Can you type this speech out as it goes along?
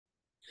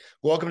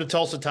Welcome to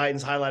Tulsa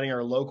Titans, highlighting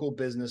our local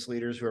business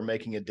leaders who are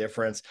making a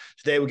difference.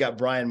 Today, we got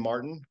Brian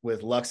Martin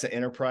with Luxa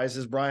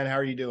Enterprises. Brian, how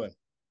are you doing?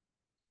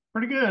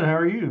 Pretty good. How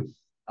are you?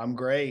 I'm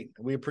great.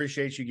 We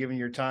appreciate you giving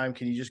your time.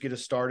 Can you just get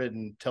us started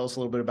and tell us a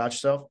little bit about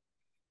yourself?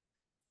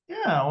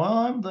 Yeah, well,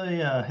 I'm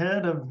the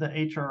head of the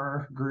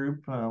HR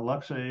group.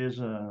 Luxa is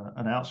an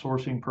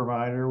outsourcing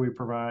provider. We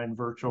provide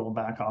virtual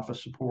back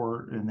office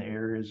support in the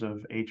areas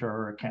of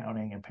HR,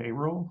 accounting, and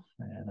payroll.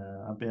 And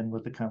I've been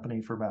with the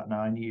company for about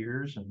 9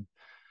 years. And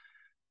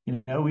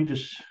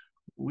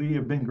we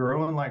have been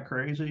growing like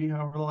crazy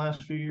over the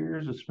last few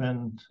years. It's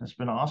been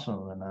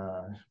awesome. And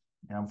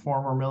I'm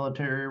former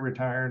military,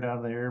 retired out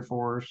of the Air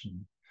Force,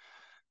 and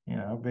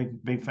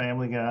big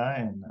family guy,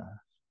 and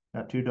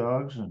got two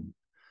dogs and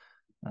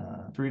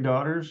three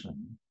daughters, and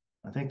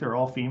I think they're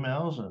all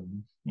females,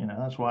 and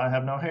that's why I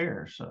have no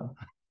hair. So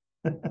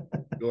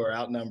You are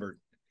outnumbered.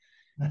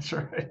 that's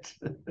right.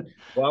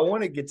 Well, I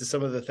want to get to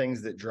some of the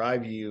things that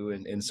drive you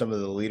and some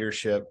of the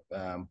leadership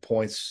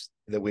points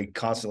that we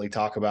constantly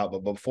talk about.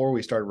 But before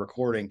we started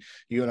recording,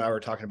 you and I were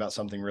talking about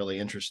something really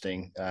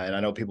interesting. And I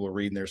know people are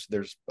reading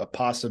there's a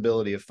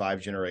possibility of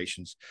 5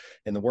 generations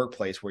in the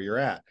workplace where you're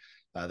at.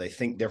 They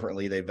think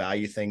differently. They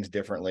value things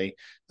differently.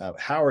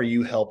 How are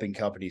you helping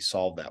companies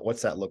solve that?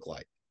 What's that look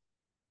like?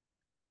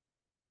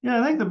 Yeah,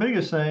 I think the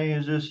biggest thing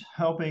is just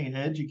helping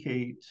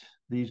educate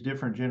these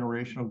different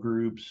generational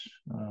groups,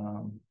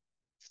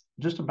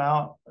 just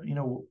about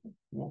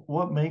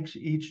what makes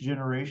each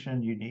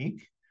generation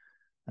unique.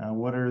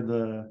 What are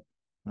the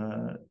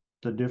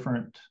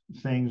different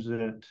things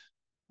that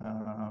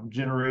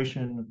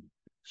generation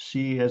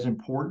see as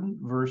important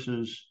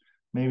versus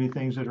maybe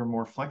things that are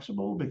more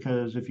flexible?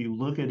 Because if you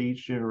look at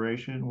each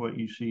generation, what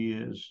you see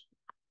is,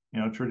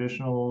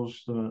 traditionals,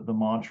 the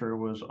mantra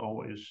was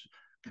always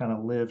kind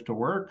of live to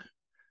work,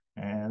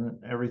 and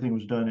everything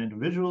was done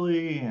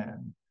individually,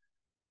 and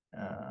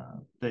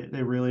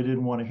they really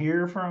didn't want to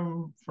hear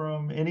from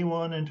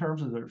anyone in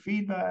terms of their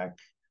feedback.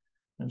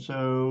 And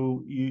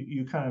so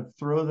you kind of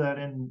throw that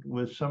in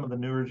with some of the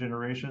newer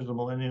generations, the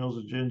millennials,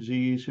 the Gen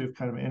Zs who've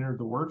kind of entered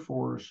the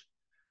workforce.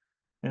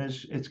 And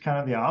it's kind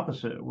of the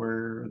opposite,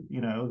 where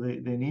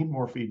they need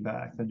more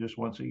feedback than just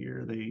once a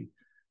year.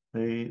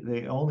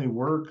 They only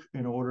work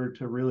in order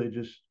to really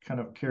just kind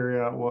of carry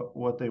out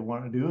what they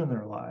want to do in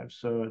their lives.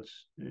 So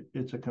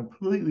it's a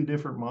completely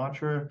different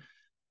mantra.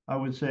 I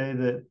would say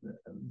that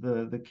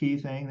the key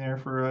thing there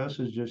for us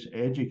is just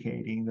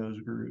educating those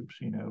groups,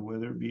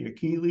 whether it be a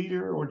key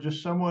leader or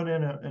just someone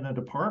in a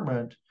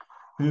department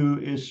who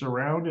is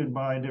surrounded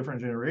by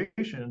different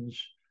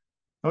generations.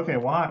 Okay,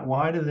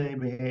 why do they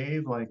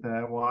behave like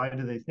that? Why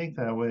do they think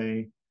that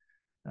way?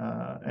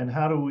 And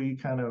how do we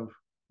kind of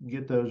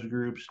get those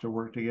groups to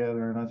work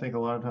together? And I think a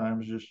lot of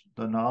times just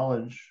the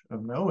knowledge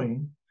of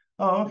knowing,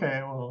 oh,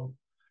 okay, well,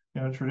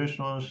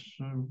 traditionalists,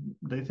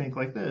 they think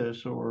like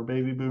this, or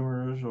baby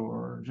boomers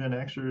or Gen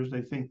Xers,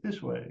 they think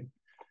this way.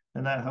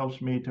 And that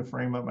helps me to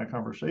frame up my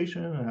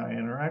conversation and how I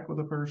interact with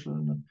a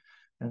person.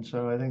 And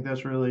so I think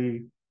that's just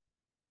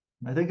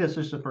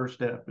the first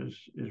step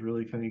is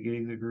really kind of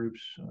getting the groups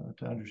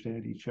to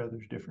understand each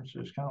other's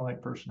differences, kind of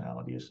like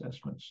personality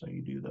assessments. So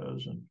you do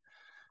those, and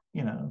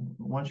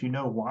once you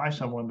know why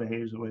someone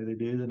behaves the way they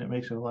do, then it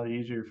makes it a lot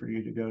easier for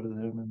you to go to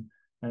them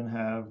and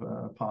have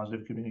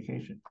positive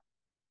communication.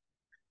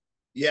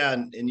 Yeah,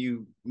 and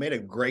you made a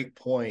great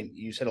point.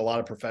 You said a lot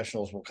of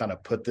professionals will kind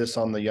of put this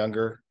on the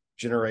younger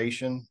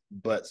generation,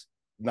 but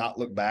not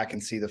look back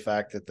and see the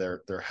fact that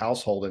their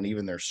household and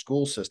even their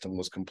school system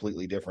was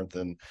completely different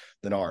than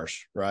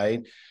ours,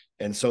 right?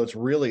 And so it's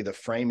really the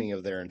framing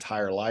of their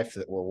entire life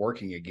that we're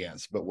working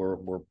against, but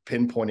we're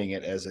pinpointing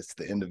it as it's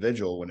the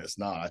individual when it's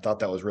not. I thought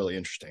that was really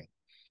interesting.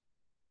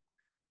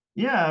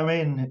 Yeah, I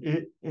mean,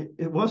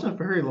 it wasn't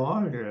very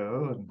long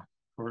ago, and of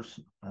course,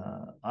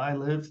 I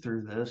lived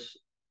through this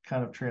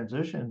kind of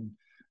transition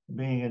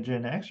being a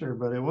Gen Xer,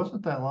 but it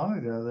wasn't that long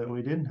ago that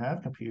we didn't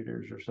have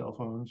computers or cell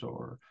phones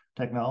or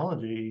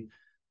technology.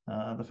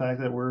 The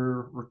fact that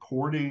we're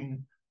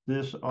recording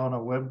this on a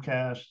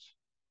webcast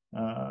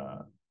uh,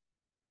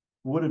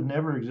 would have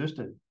never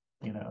existed,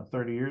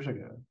 30 years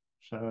ago.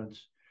 So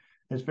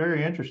it's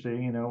very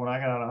interesting. When I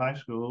got out of high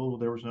school,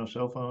 there was no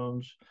cell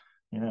phones.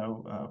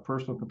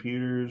 Personal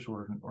computers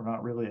were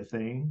not really a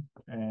thing,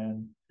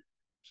 and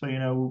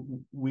so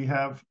we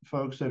have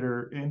folks that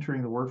are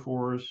entering the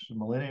workforce,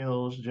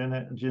 millennials,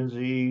 Gen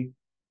Z,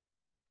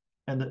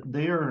 and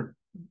they are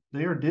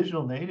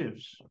digital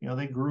natives.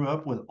 They grew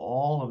up with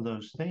all of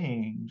those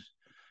things,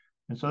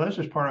 and so that's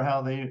just part of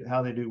how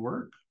they do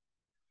work.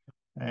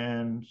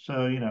 And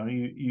so,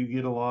 you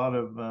get a lot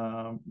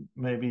of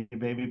maybe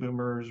baby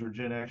boomers or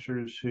Gen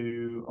Xers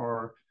who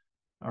are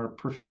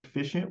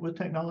proficient with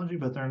technology,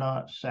 but they're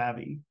not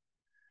savvy.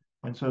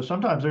 And so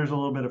sometimes there's a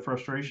little bit of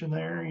frustration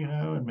there,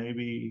 and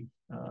maybe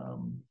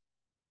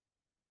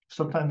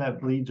sometimes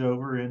that bleeds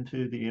over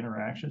into the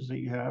interactions that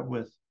you have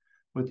with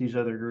these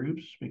other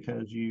groups,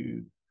 because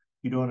you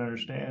don't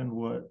understand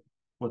what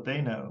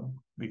they know,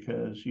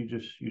 because you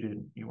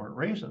weren't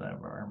raised in that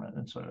environment.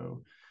 And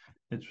so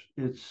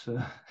it's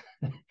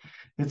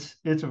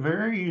it's a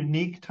very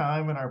unique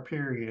time in our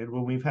period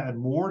when we've had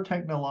more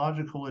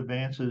technological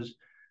advances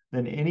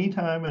than any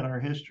time in our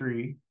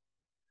history,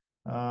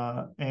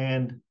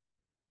 and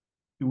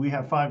we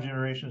have 5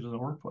 generations in the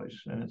workplace,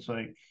 and it's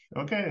like,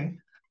 okay,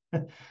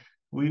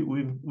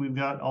 we've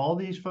got all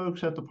these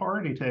folks at the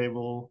party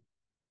table,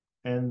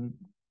 and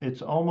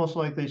it's almost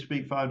like they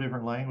speak 5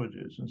 different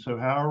languages. And so,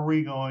 how are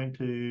we going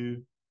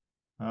to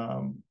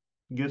um,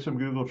 get some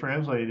Google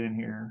Translate in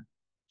here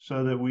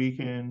so that we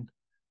can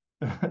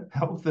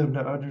help them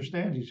to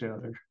understand each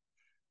other?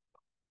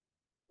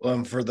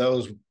 For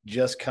those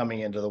just coming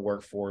into the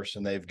workforce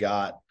and they've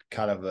got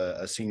kind of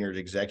a senior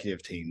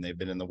executive team, they've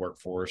been in the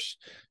workforce,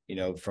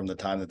 from the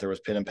time that there was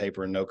pen and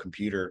paper and no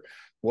computer.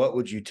 What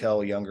would you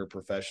tell younger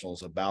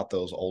professionals about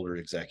those older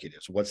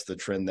executives? What's the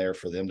trend there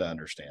for them to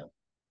understand?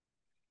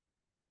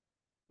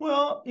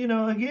 Well,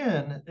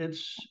 again,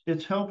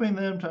 it's helping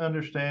them to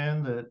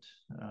understand that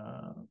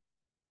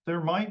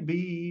there might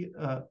be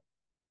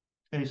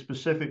a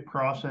specific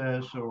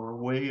process or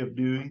way of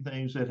doing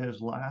things that has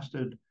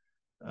lasted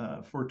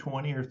for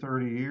 20 or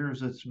 30 years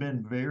that's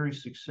been very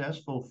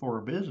successful for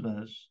a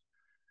business.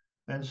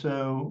 And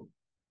so,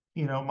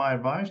 my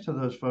advice to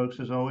those folks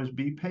is always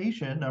be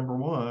patient, number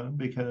one,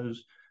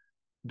 because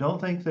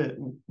don't think that,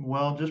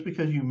 well, just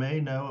because you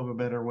may know of a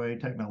better way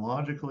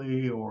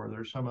technologically or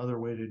there's some other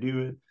way to do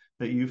it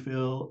that you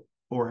feel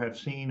or have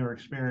seen or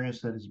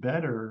experienced that is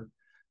better,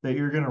 that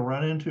you're going to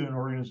run into an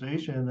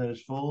organization that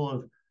is full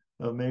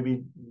of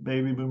maybe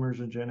baby boomers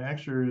and Gen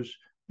Xers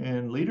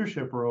in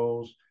leadership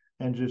roles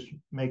and just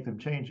make them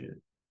change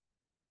it.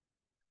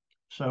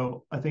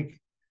 So I think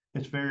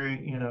it's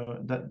very,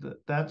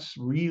 that's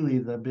really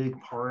the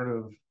big part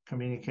of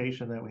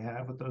communication that we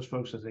have with those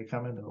folks as they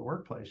come into the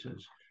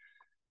workplaces.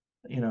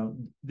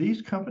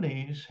 These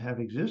companies have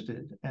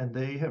existed and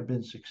they have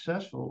been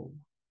successful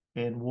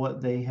in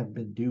what they have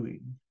been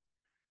doing.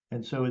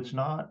 And so it's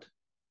not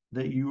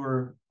that you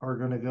are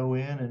going to go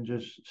in and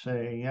just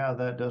say, yeah,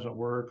 that doesn't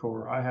work,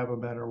 or I have a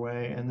better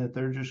way, and that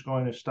they're just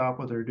going to stop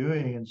what they're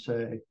doing and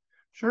say,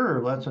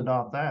 sure, let's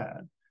adopt that.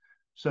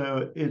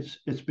 So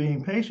it's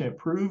being patient,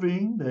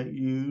 proving that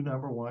you,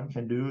 number one,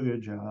 can do a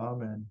good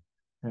job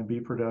and be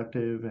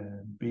productive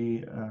and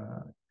be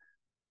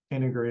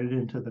integrated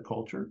into the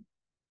culture.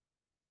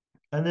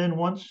 And then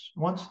once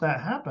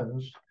that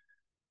happens,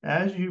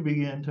 as you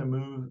begin to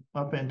move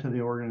up into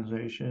the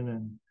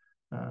organization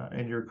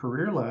and your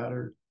career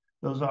ladder,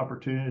 those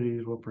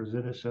opportunities will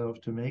present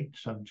itself to make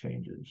some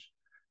changes,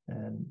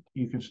 and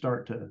you can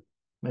start to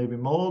maybe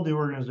mold the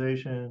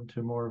organization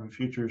to more of a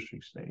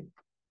futuristic state.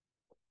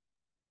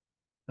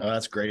 Oh,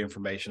 that's great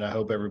information. I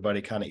hope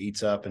everybody kind of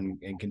eats up and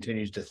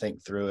continues to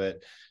think through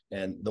it.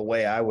 And the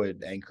way I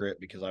would anchor it,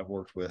 because I've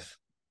worked with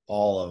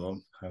all of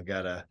them, I've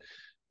got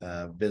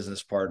a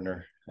business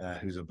partner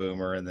who's a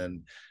boomer, and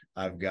then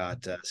I've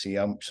got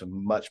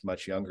some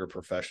much younger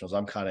professionals.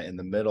 I'm kind of in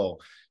the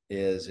middle.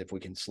 Is if we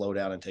can slow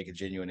down and take a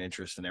genuine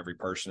interest in every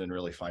person and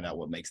really find out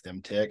what makes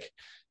them tick,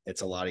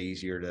 it's a lot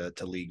easier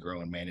to lead,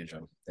 grow, and manage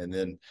them.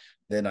 And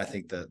then I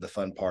think the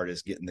fun part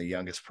is getting the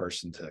youngest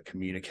person to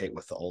communicate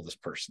with the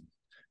oldest person.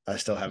 I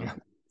still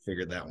haven't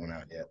figured that one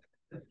out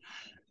yet.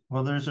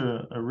 Well, there's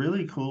a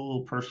really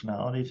cool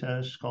personality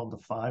test called the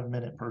 5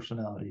 minute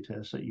personality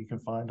test that you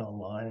can find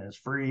online. It's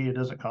free. It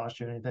doesn't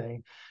cost you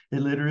anything. It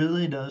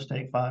literally does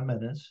take 5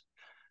 minutes,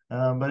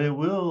 but it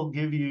will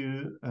give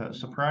you,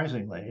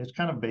 surprisingly, it's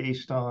kind of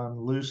based on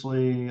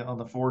loosely on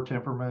the 4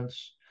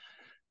 temperaments,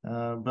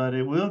 but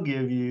it will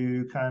give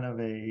you kind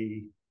of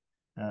a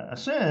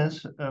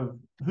sense of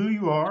who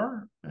you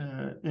are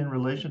in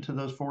relation to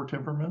those 4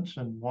 temperaments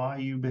and why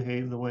you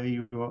behave the way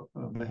you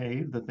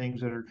behave, the things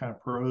that are kind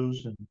of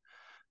pros and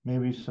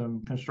maybe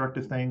some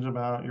constructive things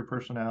about your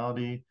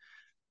personality.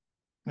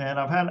 And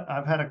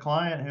I've had a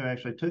client who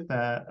actually took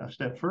that a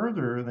step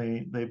further.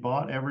 They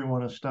bought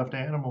everyone a stuffed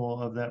animal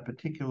of that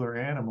particular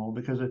animal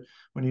because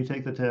when you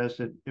take the test,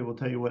 it will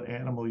tell you what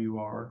animal you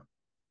are.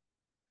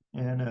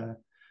 And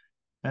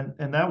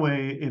that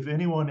way, if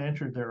anyone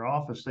entered their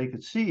office, they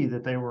could see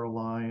that they were a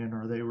lion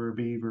or they were a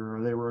beaver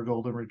or they were a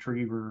golden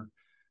retriever,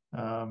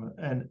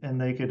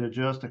 and they could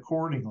adjust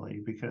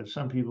accordingly because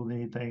some people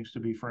need things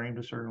to be framed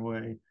a certain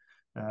way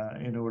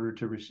in order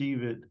to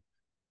receive it,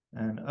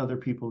 and other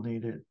people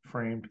need it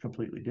framed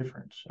completely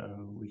different.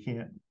 So we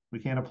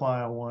can't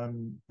apply a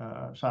one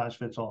size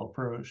fits all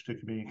approach to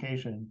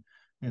communication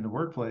in the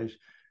workplace.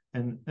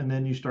 And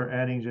then you start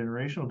adding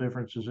generational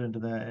differences into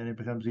that, and it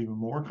becomes even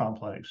more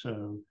complex.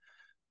 So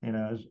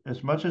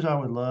as much as I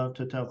would love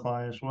to tell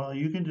clients, well,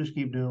 you can just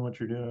keep doing what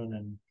you're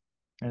doing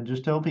and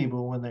just tell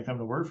people when they come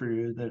to work for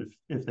you that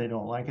if they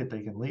don't like it,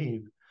 they can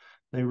leave.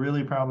 They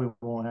really probably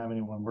won't have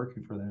anyone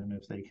working for them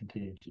if they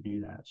continue to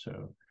do that.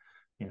 So,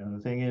 the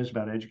thing is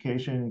about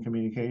education and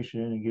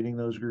communication and getting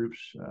those groups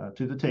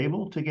to the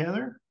table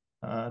together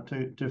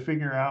to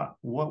figure out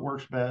what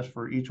works best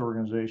for each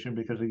organization.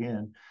 Because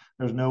again,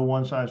 there's no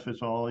one size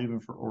fits all, even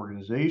for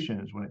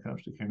organizations when it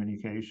comes to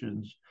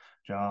communications,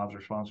 jobs,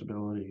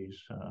 responsibilities,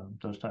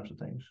 those types of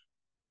things.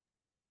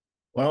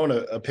 Well, I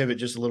want to pivot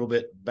just a little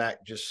bit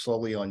back, just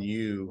slowly on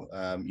you.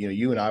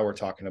 You and I were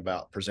talking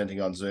about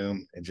presenting on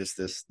Zoom and just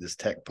this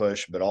tech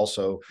push, but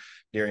also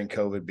during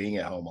COVID, being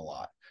at home a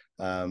lot.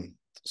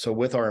 So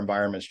with our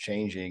environments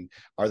changing,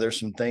 are there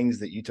some things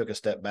that you took a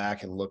step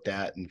back and looked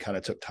at and kind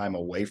of took time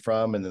away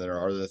from, and then there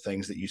are other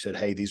things that you said,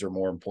 "Hey, these are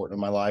more important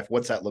in my life."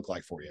 What's that look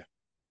like for you?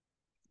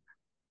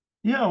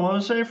 Yeah, well, I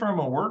would say from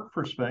a work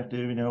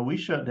perspective, we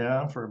shut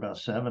down for about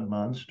 7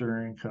 months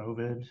during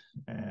COVID.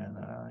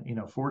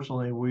 And,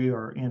 fortunately, we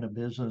are in a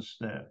business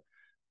that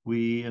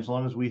as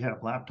long as we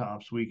have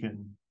laptops, we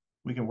can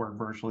work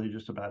virtually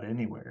just about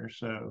anywhere.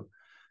 So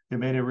it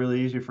made it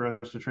really easy for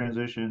us to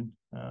transition.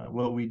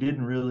 What we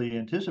didn't really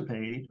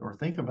anticipate or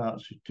think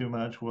about too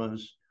much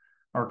was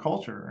our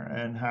culture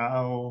and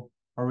how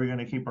are we going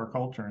to keep our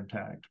culture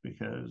intact,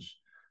 because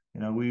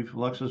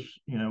Luxus,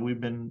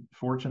 we've been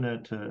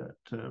fortunate to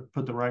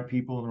put the right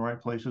people in the right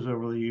places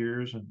over the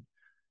years, and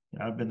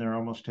I've been there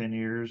almost 10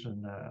 years,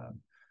 and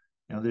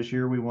this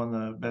year we won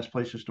the best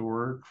places to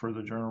work for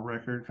the Journal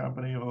Record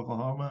Company of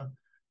Oklahoma.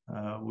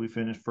 We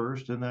finished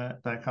first in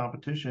that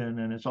competition,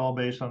 and it's all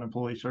based on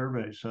employee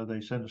surveys. So they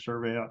send a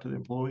survey out to the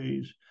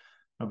employees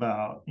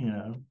about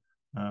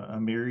a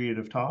myriad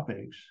of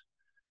topics,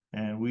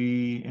 and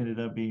we ended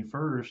up being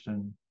first.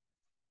 And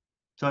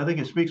so I think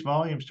it speaks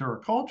volumes to our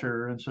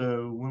culture. And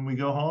so when we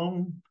go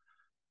home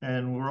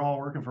and we're all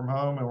working from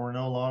home and we're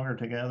no longer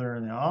together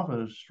in the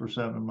office for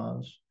 7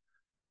 months,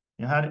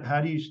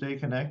 how do you stay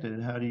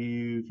connected? How do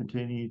you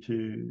continue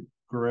to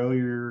grow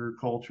your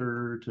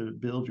culture, to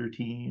build your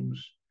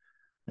teams?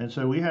 And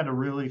so we had to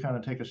really kind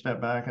of take a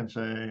step back and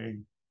say,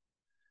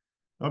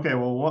 okay,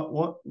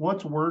 well,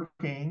 what's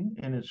working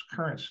in its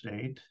current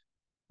state,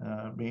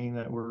 being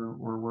that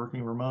we're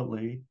working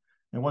remotely,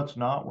 and what's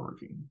not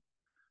working,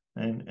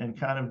 and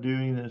kind of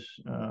doing this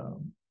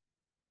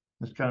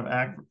kind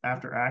of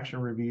after action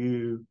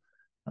review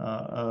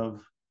of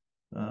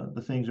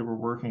the things that were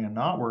working and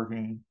not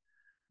working,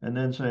 and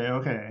then say,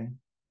 okay,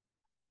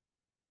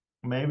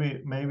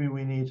 maybe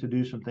we need to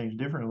do some things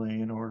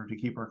differently in order to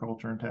keep our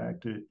culture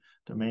intact,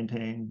 to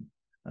maintain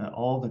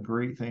all the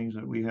great things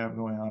that we have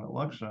going on at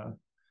Luxa.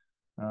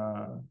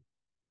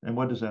 And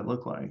what does that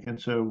look like?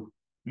 And so,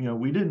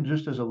 we didn't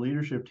just as a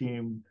leadership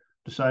team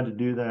decide to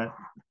do that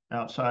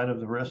outside of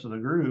the rest of the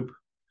group.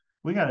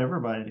 We got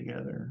everybody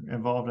together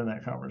involved in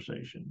that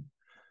conversation.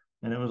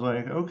 And it was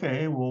like,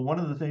 okay, well, one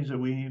of the things that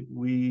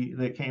we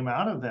that came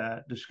out of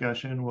that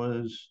discussion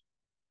was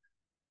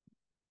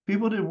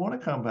people didn't want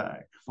to come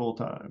back full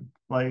time.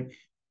 Like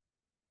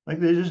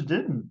they just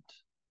didn't.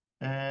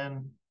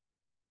 And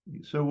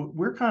so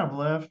we're kind of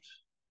left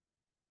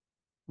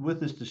with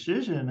this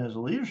decision as a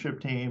leadership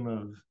team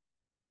of,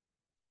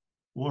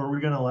 well, are we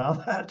going to allow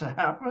that to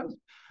happen?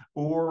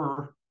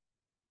 Or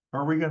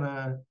are we going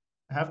to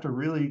have to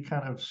really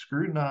kind of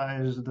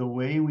scrutinize the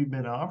way we've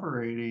been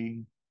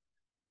operating?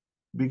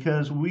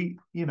 Because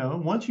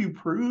once you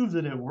prove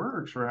that it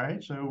works,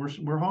 right? So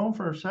we're home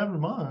for 7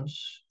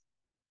 months.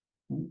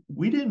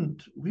 We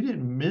didn't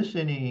miss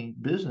any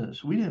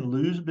business. We didn't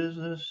lose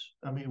business.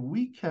 I mean,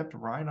 we kept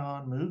right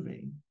on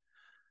moving.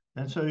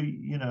 And so,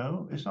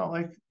 it's not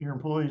like your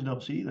employees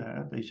don't see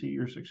that. They see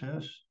your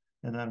success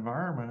in that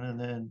environment. And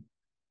then,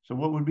 so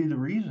what would be the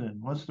reason?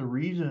 What's the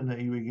reason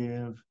that you would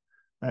give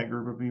that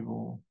group of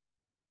people,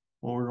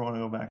 well, we're going to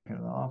go back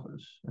into the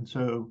office? And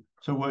so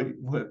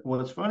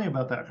what's funny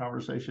about that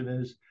conversation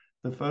is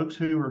the folks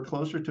who are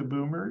closer to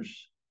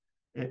boomers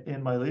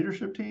in my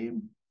leadership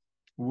team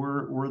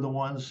were the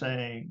ones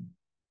saying,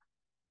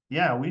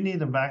 yeah, we need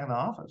them back in the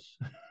office,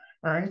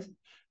 right?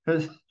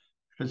 Because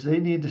they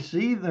need to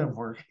see them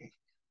working.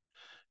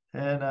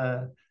 And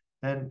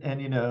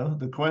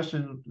the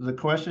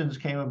questions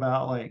came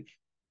about like,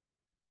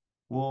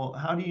 well,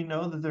 how do you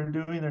know that they're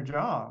doing their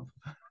job?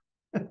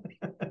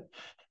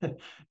 And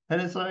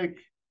it's like,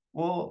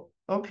 well,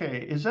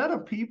 okay, is that a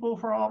people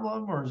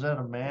problem or is that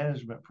a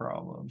management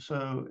problem?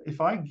 So if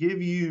I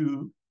give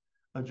you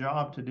a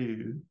job to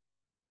do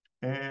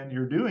and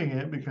you're doing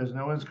it because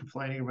no one's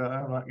complaining about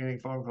it, I'm not getting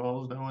phone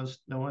calls,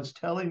 no one's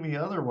telling me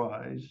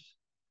otherwise,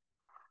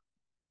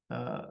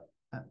 uh,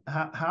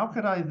 how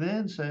could I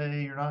then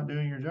say you're not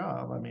doing your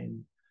job? I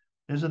mean,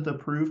 isn't the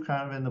proof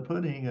kind of in the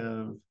pudding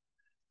of,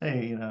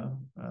 hey,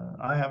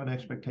 I have an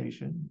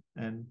expectation,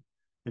 and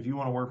if you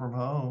want to work from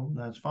home,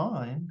 that's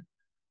fine.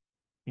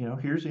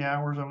 Here's the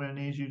hours I'm going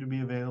to need you to be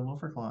available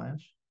for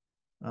clients.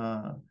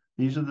 Uh,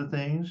 these are the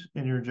things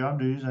in your job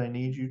duties I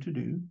need you to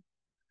do.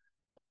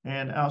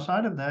 And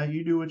outside of that,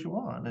 you do what you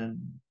want.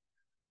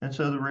 And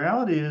so the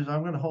reality is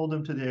I'm going to hold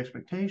them to the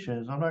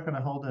expectations. I'm not going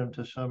to hold them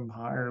to some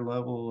higher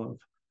level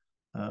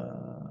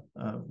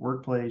of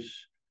workplace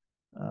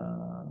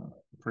uh,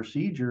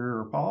 procedure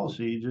or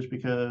policy, just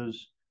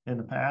because in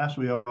the past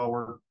we all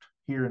worked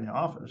here in the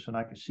office and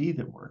I could see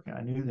them working.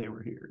 I knew they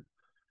were here.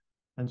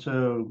 And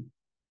so,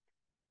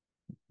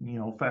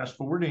 fast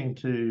forwarding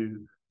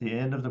to the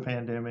end of the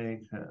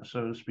pandemic,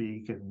 so to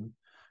speak, and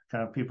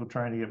kind of people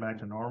trying to get back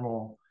to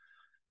normal,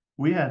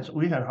 we had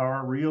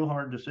real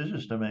hard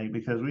decisions to make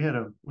because we had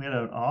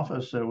an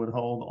office that would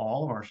hold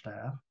all of our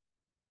staff.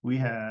 We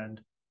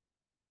had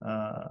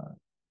uh,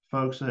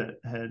 folks that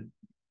had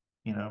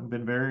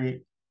been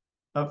very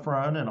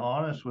upfront and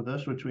honest with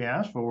us, which we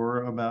asked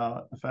for,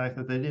 about the fact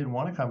that they didn't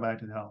want to come back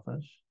to the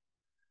office.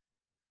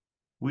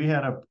 We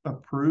had a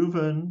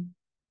proven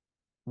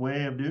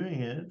way of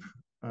doing it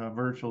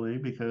virtually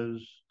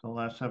because the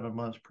last 7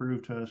 months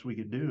proved to us we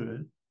could do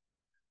it.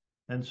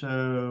 And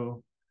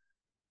so,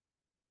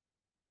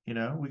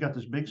 we got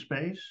this big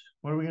space.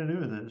 What are we going to do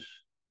with this?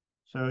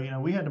 So,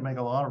 we had to make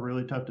a lot of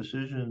really tough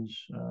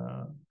decisions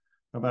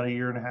about a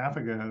year and a half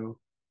ago.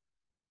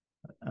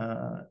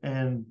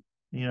 And,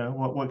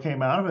 what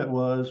came out of it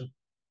was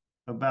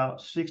about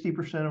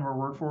 60% of our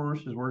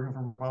workforce is working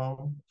from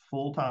home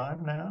full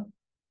time now.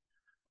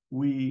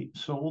 We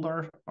sold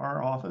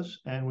our office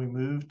and we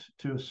moved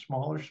to a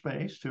smaller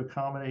space to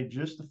accommodate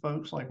just the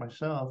folks like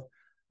myself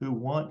who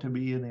want to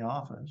be in the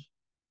office.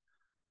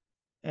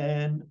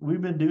 And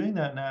we've been doing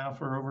that now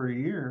for over a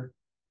year,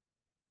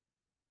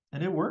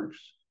 and it works.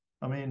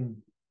 I mean,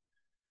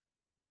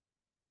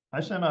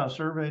 I sent out a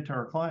survey to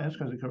our clients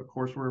because, of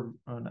course, we're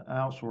an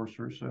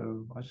outsourcer.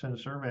 So I sent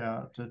a survey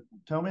out to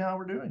tell me how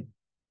we're doing,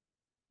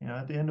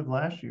 at the end of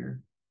last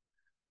year.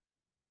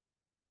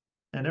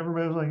 And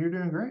everybody was like, "You're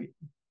doing great."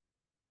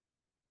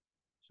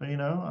 So,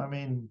 I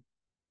mean,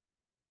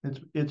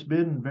 it's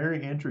been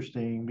very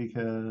interesting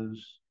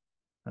because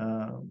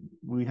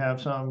we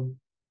have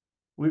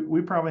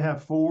we probably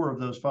have 4 of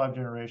those 5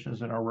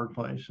 generations in our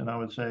workplace. And I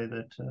would say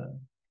that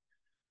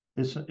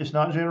it's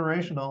not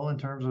generational in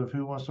terms of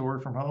who wants to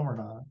work from home or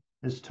not.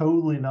 It's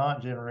totally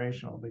not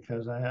generational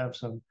because I have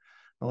some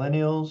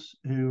millennials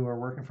who are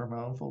working from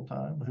home full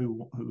time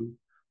who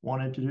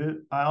wanted to do it.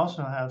 I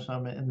also have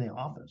some in the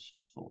office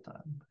full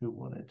time who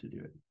wanted to do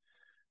it.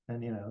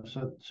 And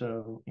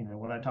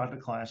when I talk to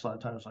clients, a lot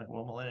of times it's like,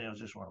 well, millennials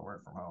just want to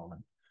work from home.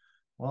 And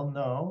well,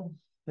 no,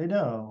 they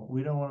don't.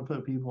 We don't want to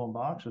put people in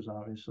boxes,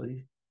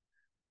 obviously.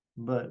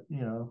 But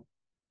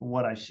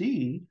what I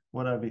see,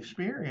 what I've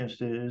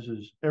experienced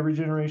is every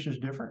generation is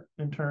different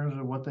in terms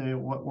of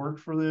what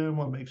works for them,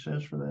 what makes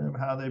sense for them,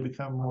 how they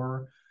become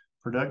more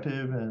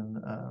productive.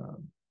 And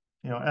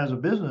as a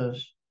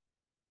business,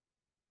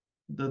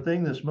 the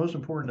thing that's most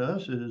important to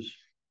us is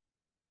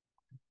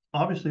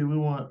obviously we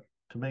want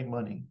to make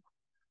money.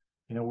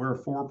 We're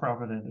a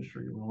for-profit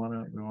industry. We want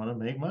to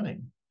make money.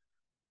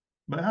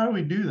 But how do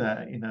we do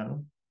that?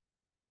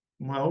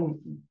 Well,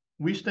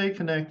 we stay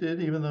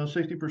connected, even though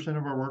 60%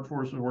 of our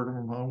workforce is working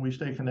from home. We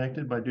stay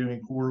connected by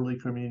doing quarterly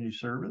community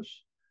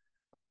service.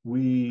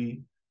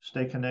 We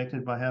stay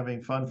connected by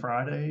having Fun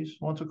Fridays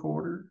once a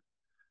quarter.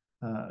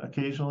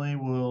 Occasionally,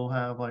 we'll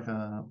have like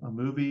a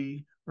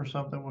movie or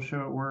something we'll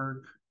show at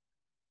work.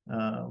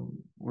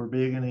 We're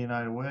big in the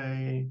United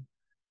Way.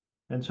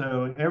 And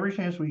so every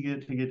chance we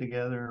get to get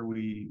together,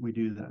 we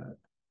do that.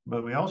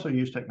 But we also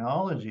use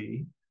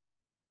technology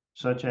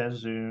such as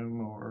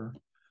Zoom or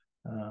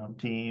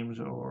Teams,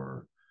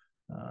 or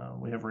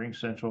we have Ring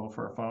Central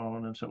for our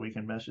phone, and so we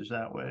can message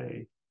that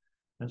way.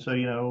 And so,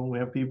 we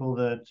have people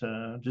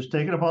that just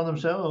take it upon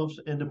themselves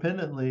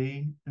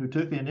independently, who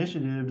took the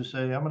initiative to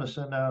say, I'm going to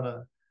send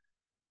out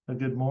a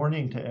good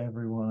morning to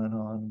everyone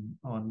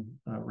on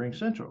Ring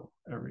Central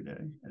every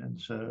day. And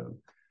so,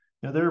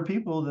 there are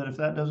people that if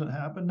that doesn't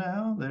happen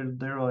now,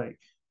 they're like,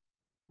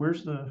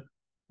 where's the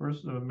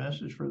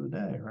message for the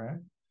day, right?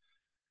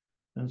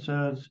 And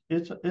so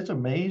it's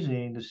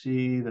amazing to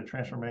see the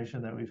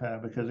transformation that we've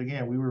had, because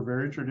again, we were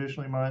very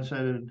traditionally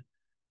mindseted.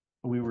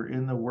 We were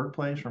in the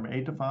workplace from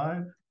 8 to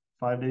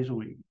 5 days a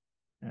week,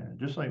 and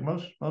just like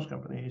most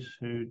companies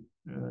who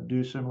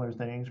do similar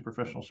things,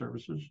 professional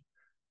services,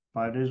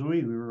 5 days a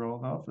week we were all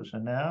in the office.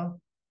 And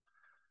now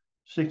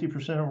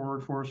 60% of our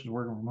workforce is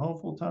working from home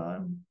full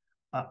time.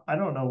 I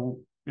don't know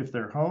if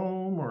they're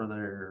home or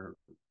they're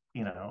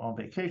on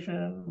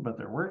vacation, but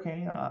they're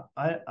working.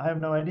 I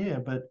have no idea,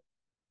 but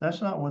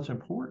that's not what's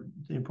important.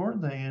 The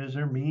important thing is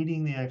they're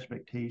meeting the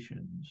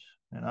expectations,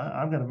 and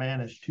I'm going to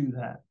manage to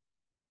that.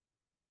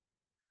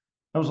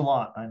 That was a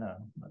lot, I know.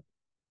 But.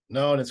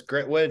 No, and it's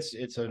great. Well,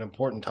 it's an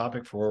important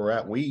topic for where we're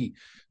at. We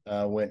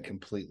went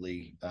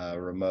completely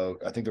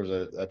remote. I think there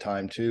was a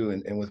time too,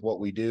 and with what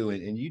we do,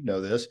 and you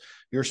know this,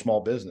 you're a small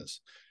business.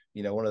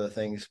 One of the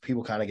things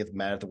people kind of get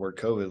mad at the word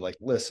COVID, like,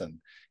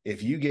 listen,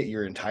 if you get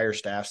your entire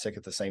staff sick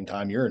at the same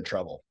time, you're in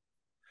trouble.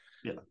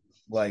 Yeah.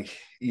 Like,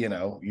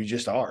 you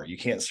just are. You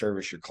can't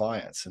service your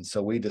clients. And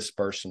so we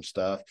disperse some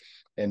stuff.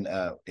 And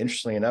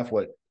interestingly enough,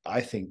 what I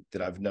think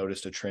that I've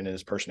noticed a trend in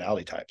is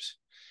personality types.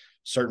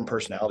 Certain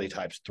personality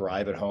types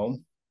thrive at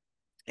home,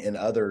 and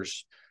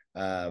others,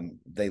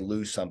 they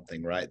lose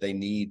something, right? They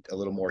need a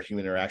little more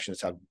human interaction.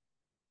 It's how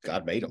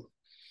God made them.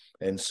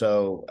 And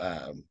so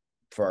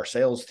for our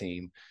sales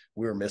team,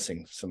 we were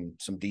missing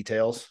some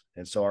details.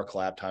 And so our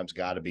collab time's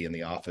got to be in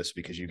the office,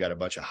 because you've got a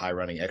bunch of high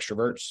running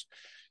extroverts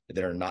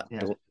that are not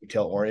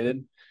detail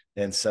oriented.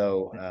 And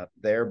so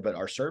but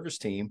our service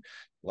team,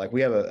 like,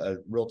 we have a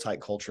real tight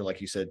culture,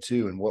 like you said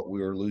too. And what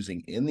we were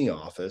losing in the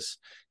office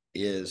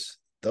is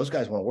those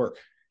guys want to work.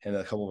 And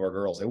a couple of our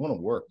girls, they want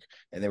to work,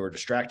 and they were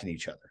distracting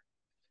each other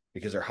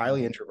because they're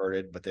highly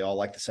introverted, but they all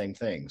like the same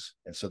things.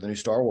 And so the new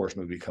Star Wars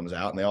movie comes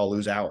out and they all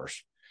lose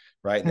hours,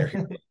 right?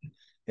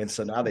 And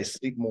so now they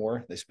sleep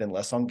more, they spend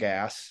less on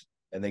gas,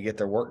 and they get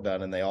their work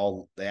done. And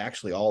they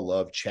actually all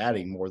love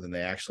chatting more than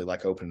they actually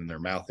like opening their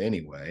mouth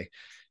anyway.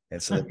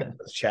 And so they've got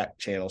this chat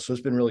channel. So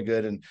it's been really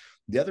good. And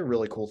the other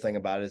really cool thing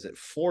about it is it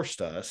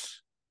forced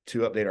us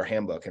to update our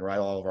handbook and write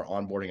all of our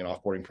onboarding and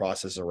offboarding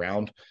processes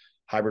around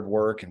hybrid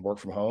work and work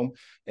from home.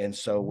 And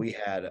so we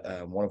had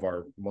one of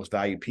our most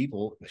valued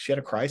people, she had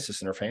a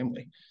crisis in her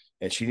family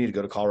and she needed to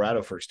go to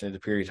Colorado for an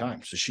extended period of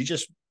time. So she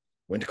just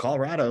went to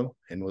Colorado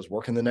and was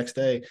working the next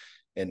day,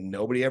 and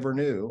nobody ever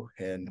knew.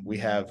 And we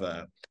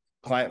have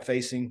client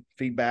facing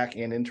feedback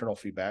and internal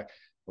feedback.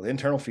 Well,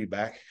 internal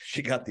feedback,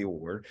 she got the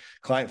award.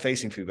 Client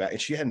facing feedback, and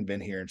she hadn't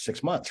been here in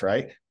 6 months,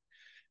 right?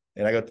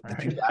 And I go, the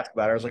people ask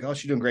about her. I was like, oh,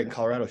 she's doing great in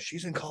Colorado.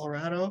 She's in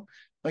Colorado?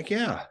 Like,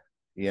 yeah,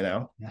 you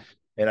know. Yeah.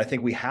 And I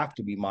think we have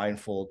to be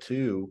mindful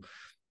too,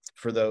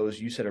 for those,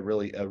 you said a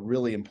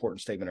really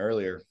important statement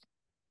earlier,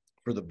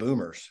 for the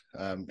boomers.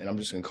 And I'm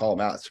just going to call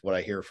them out. It's what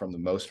I hear from the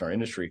most in our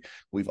industry.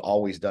 We've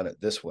always done it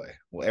this way.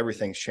 Well,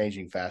 everything's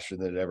changing faster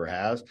than it ever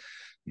has.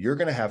 You're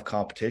going to have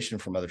competition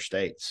from other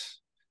states,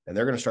 and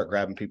they're going to start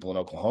grabbing people in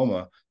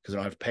Oklahoma because they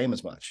don't have to pay them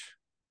as much,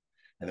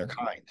 and they're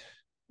kind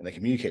and they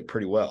communicate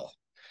pretty well.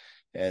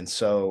 And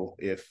so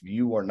if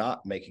you are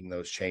not making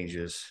those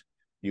changes,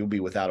 you'll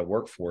be without a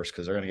workforce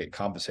because they're going to get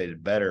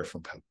compensated better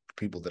from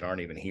people that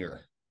aren't even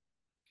here.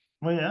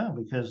 Well, yeah,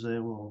 because they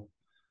will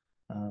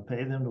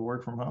pay them to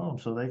work from home,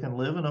 so they can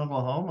live in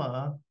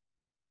Oklahoma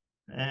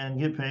and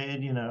get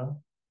paid,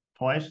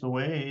 twice the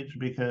wage,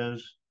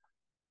 because,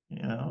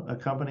 a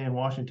company in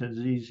Washington,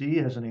 D.C.,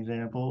 as an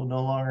example,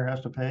 no longer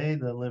has to pay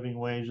the living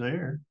wage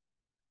there.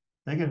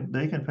 They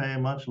can pay a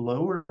much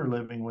lower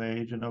living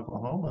wage in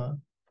Oklahoma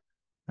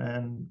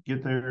and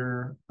get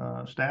their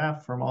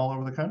staff from all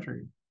over the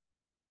country.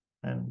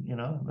 And,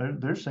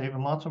 they're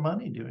saving lots of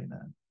money doing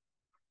that.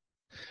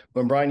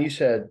 When Brian, you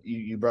said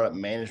you brought up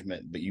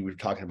management, but you were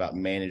talking about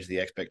manage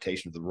the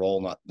expectation of the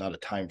role, not a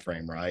time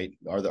frame, right?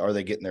 Are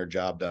they getting their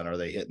job done? Are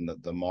they hitting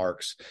the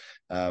marks?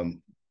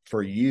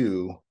 For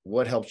you,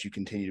 what helps you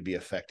continue to be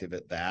effective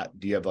at that?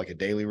 Do you have like a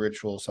daily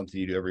ritual, something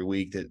you do every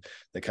week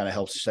that kind of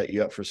helps set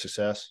you up for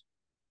success?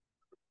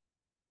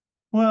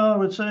 Well, I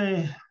would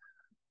say,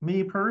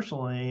 me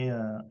personally,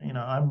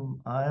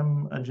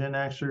 I'm a Gen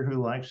Xer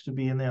who likes to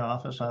be in the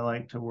office. I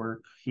like to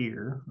work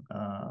here.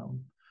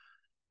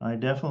 I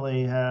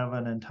definitely have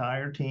an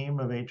entire team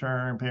of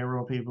HR and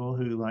payroll people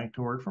who like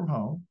to work from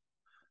home.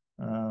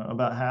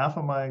 About half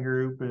of my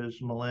group is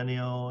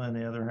millennial, and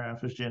the other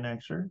half is Gen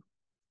Xer.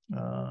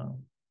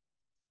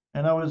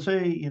 And I would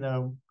say,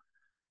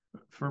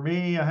 for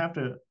me, I have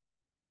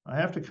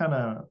to kind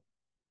of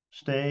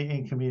stay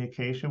in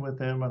communication with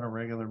them on a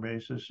regular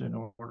basis in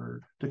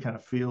order to kind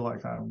of feel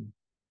like I'm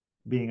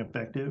being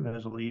effective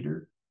as a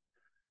leader.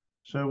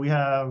 So we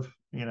have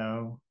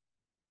kind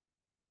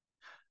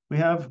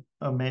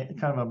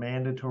of a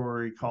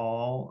mandatory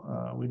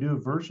call. We do a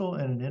virtual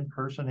and an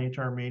in-person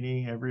HR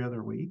meeting every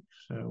other week.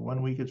 So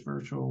 1 week it's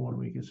virtual, 1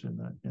 week it's in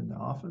the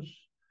office.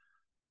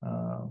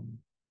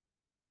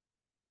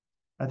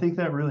 I think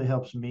that really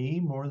helps me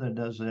more than it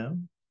does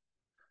them,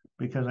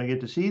 because I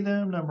get to see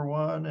them, number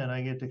one, and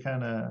I get to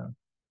kind of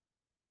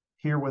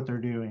hear what they're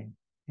doing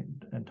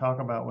and talk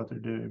about what they're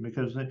doing,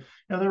 because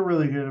they're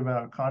really good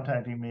about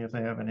contacting me if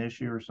they have an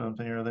issue or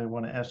something, or they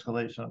want to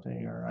escalate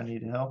something, or I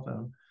need to help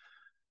them.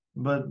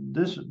 But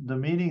the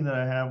meeting that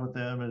I have with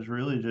them is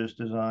really just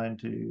designed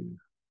to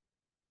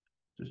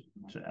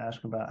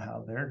ask about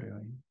how they're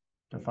doing,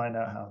 to find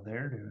out how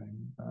they're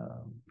doing.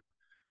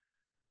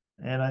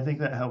 And I think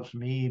that helps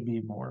me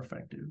be more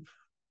effective.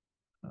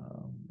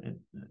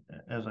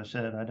 As I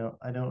said,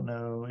 I don't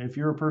know if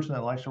you're a person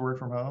that likes to work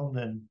from home,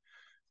 then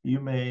you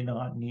may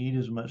not need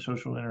as much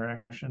social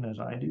interaction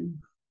as I do.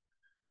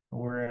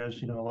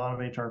 Whereas, a lot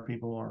of HR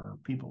people are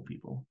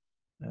people.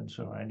 And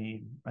so I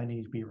need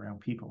to be around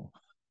people.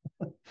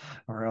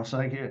 or else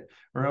I get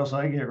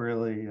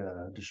really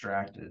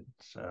distracted.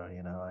 So,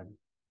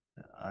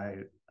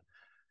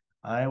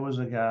 I was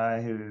a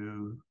guy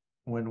who,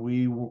 when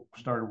we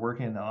started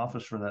working in the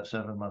office for that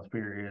 7-month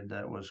period,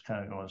 that was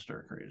kind of going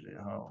stir crazy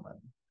at home. And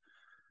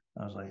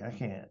I was like,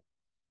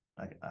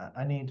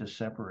 I need to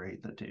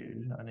separate the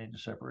two. I need to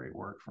separate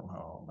work from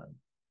home. And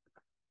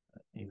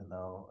even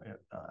though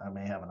I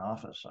may have an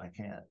office, I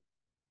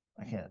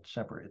can't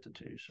separate the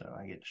two. So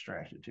I get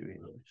distracted too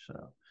easily.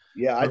 So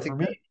yeah, I think for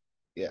me,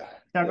 yeah,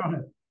 go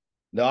ahead.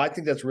 No, I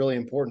think that's really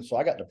important. So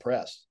I got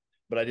depressed,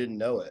 but I didn't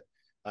know it.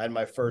 I had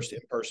my first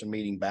in-person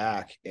meeting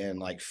back and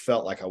like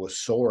felt like I was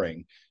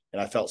soaring,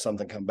 and I felt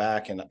something come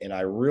back. And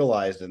I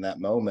realized in that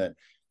moment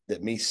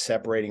that me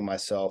separating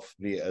myself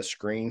via a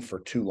screen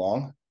for too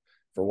long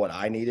for what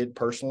I needed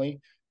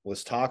personally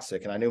was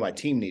toxic. And I knew my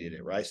team needed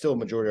it, right? Still, a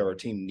majority of our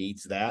team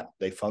needs that.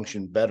 They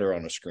function better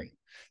on a screen.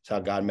 It's how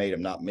God made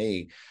them, not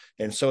me.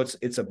 And so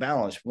it's a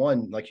balance.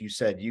 One, like you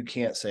said, you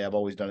can't say I've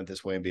always done it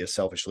this way and be a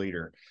selfish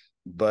leader.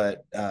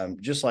 But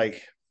just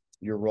like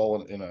your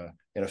role in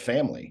a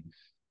family,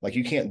 like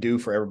you can't do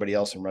for everybody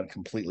else and run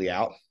completely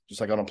out. Just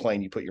like on a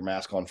plane, you put your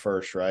mask on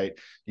first, right?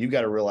 You've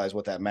got to realize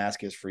what that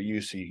mask is for you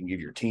so you can give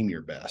your team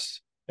your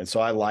best. And so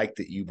I like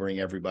that you bring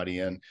everybody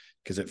in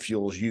because it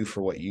fuels you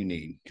for what you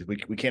need, because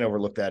we can't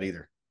overlook that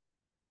either.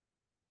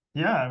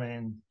 Yeah, I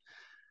mean,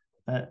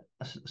 uh,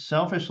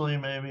 selfishly,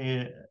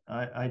 maybe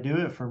I do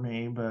it for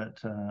me, but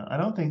I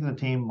don't think the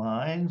team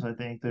minds. I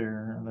think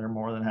they're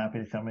more than happy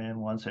to come in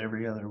once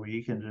every other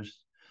week and just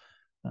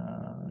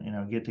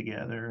get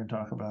together and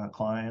talk about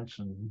clients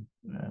and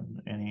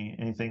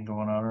anything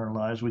going on in our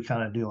lives. We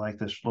kind of do like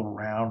this little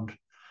round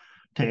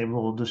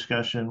table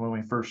discussion when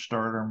we first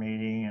start our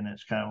meeting, and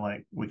it's kind of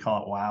like we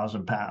call it wows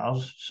and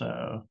pows.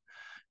 So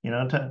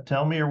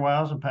tell me your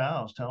wows and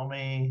pals. Tell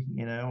me,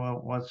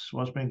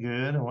 what's been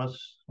good and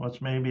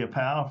what's maybe a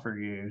pal for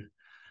you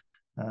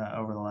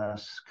over the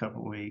last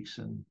couple of weeks.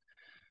 And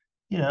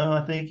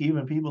I think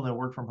even people that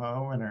work from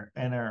home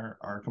and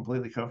are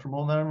completely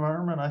comfortable in that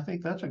environment, I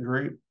think that's a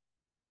great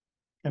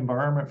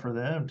environment for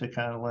them to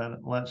kind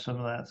of let some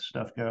of that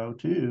stuff go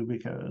too,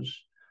 because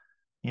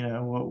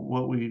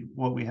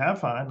what we have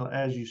found,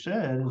 as you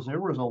said, is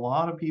there was a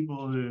lot of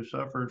people who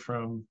suffered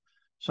from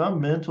some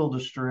mental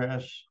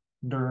distress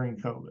during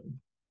COVID.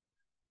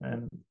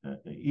 And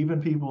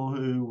even people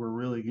who were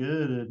really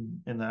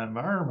good in that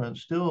environment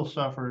still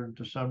suffered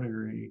to some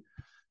degree,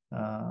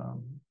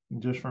 um,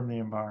 just from the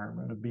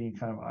environment of being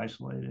kind of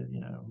isolated.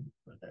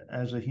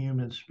 As a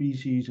human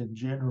species in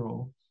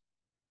general,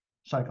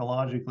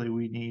 psychologically,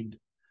 we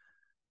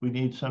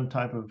need some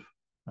type of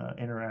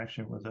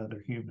interaction with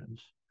other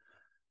humans,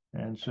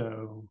 and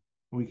so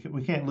we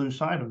can't lose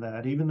sight of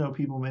that. Even though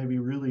people may be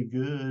really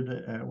good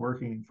at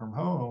working from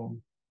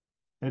home,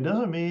 it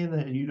doesn't mean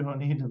that you don't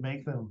need to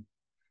make them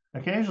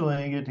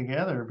occasionally get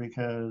together,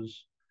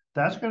 because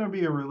that's going to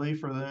be a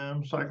relief for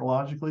them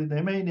psychologically.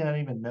 They may not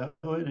even know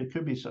it. It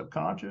could be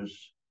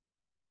subconscious,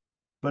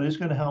 but it's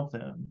going to help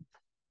them.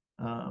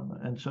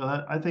 And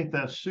so I think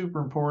that's super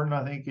important.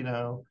 I think,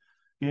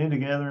 getting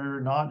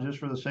together, not just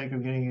for the sake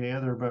of getting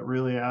together, but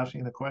really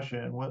asking the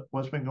question,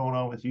 what's been going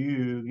on with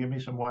you? Give me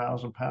some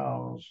wows and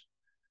pals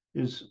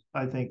is,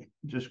 I think,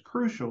 just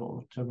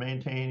crucial to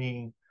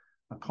maintaining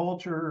a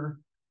culture,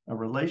 a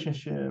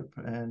relationship,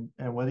 and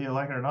whether you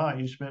like it or not,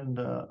 you spend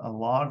a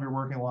lot of your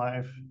working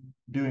life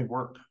doing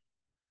work,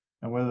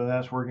 and whether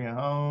that's working at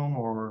home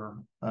or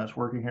that's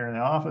working here in the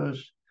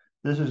office,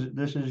 this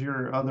is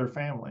your other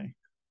family.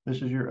 This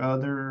is your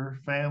other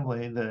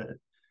family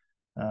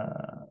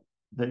uh,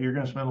 that you're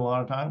going to spend a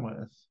lot of time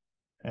with.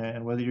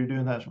 And whether you're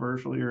doing that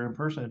virtually or in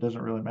person, it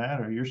doesn't really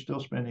matter. You're still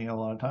spending a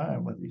lot of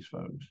time with these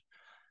folks.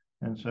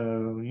 And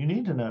so you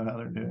need to know how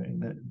they're doing,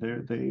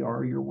 that they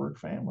are your work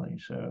family.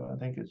 So I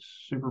think it's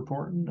super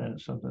important, and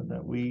it's something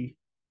that we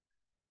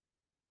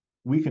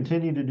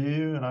continue to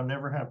do. And I've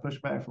never had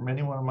pushback from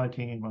anyone on my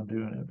team on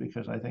doing it,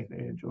 because I think they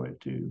enjoy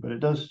it too. But it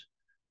does,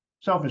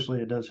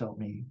 selfishly, it does help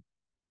me.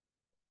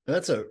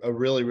 That's a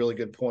really, really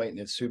good point, and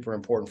it's super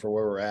important for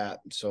where we're at.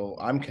 So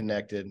I'm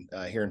connected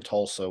here in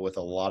Tulsa with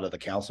a lot of the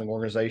counseling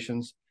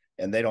organizations,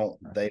 and they don't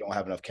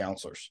have enough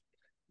counselors.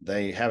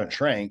 They haven't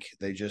shrank.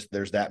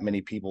 There's that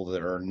many people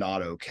that are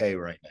not okay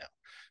right now,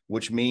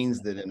 which means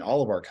that in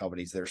all of our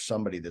companies there's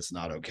somebody that's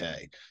not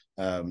okay.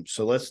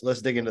 So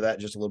let's dig into that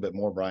just a little bit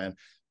more, Brian.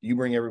 You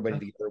bring everybody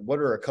together. What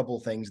are a couple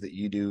of things that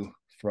you do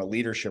from a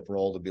leadership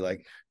role to be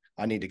like,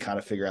 I need to kind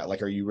of figure out,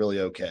 like, are you really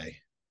okay?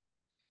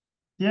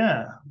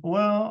 Yeah.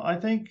 Well, I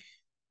think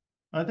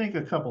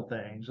a couple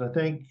things. I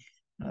think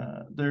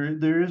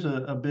there is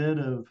a bit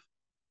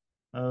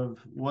of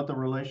what the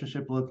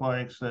relationship looks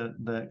like,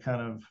 that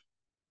kind of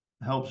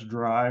helps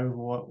drive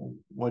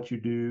what you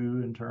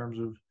do in terms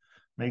of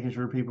making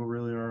sure people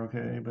really are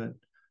okay. But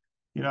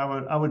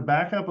I would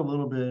back up a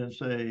little bit and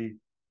say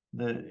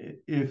that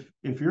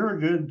if you're a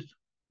good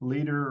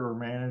leader or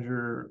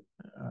manager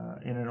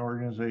in an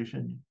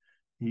organization,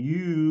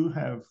 you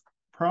have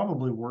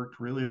probably worked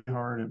really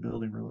hard at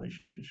building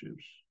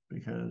relationships,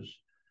 because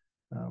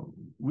uh,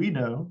 we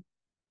know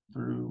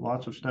through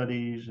lots of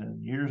studies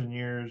and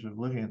years of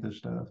looking at this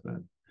stuff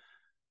that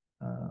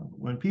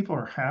when people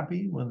are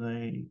happy, when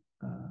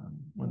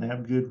they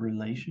have good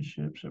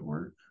relationships at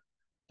work,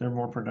 they're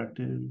more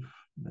productive.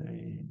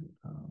 They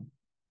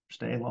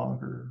stay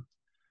longer.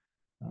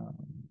 Um,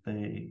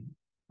 they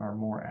are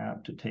more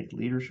apt to take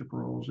leadership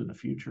roles in the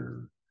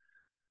future.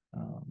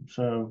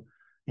 So,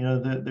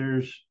 that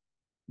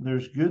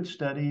there's good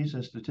studies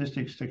and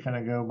statistics to kind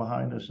of go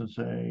behind us and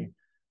say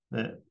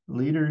that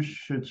leaders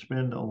should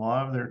spend a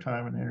lot of their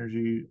time and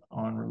energy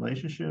on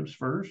relationships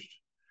first.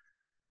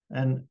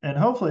 And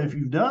hopefully, if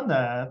you've done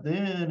that,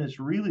 then it's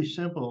really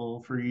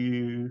simple for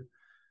you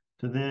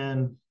to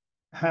then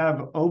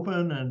have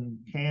open and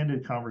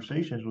candid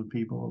conversations with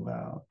people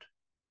about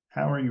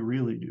how are you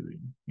really doing.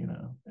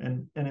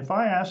 And if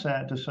I ask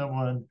that to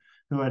someone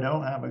who I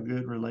don't have a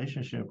good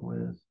relationship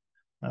with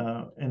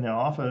in the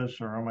office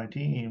or on my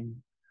team,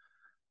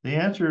 the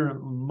answer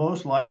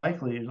most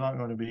likely is not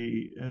going to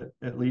be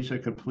at least a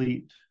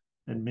complete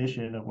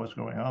admission of what's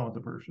going on with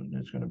the person.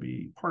 It's going to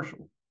be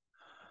partial.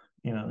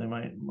 They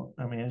might,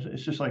 I mean,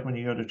 it's just like when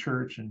you go to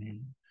church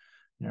and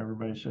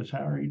everybody says,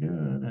 "How are you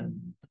doing?"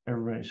 And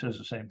everybody says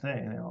the same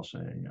thing. They all say,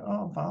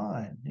 "Oh, I'm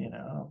fine.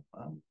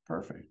 I'm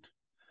perfect."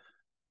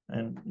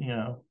 And,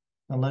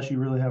 unless you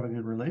really have a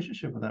good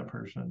relationship with that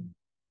person,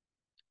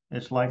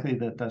 it's likely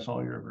that that's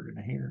all you're ever going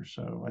to hear.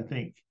 So I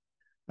think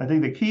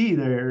the key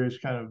there is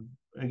kind of,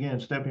 again,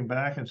 stepping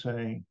back and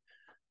saying,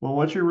 well,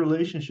 what's your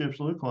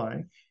relationships look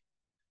like?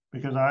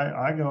 Because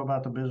I go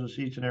about the business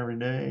each and every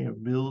day of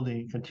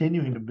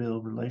continuing to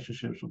build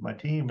relationships with my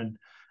team. And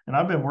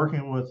I've been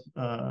working with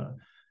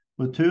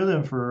two of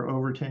them for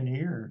over 10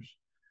 years.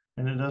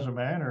 And it doesn't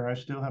matter. I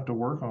still have to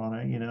work on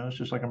it. It's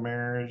just like a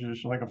marriage,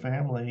 it's like a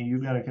family.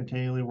 You've got to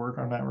continually work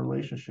on that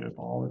relationship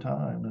all the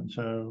time. And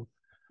so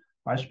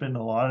I spend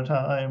a lot of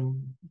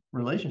time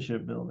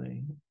relationship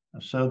building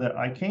so that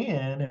I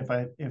can, if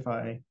I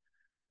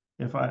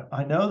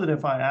know that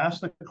if I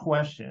ask the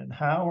question,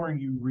 how are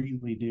you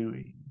really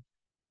doing?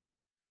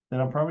 Then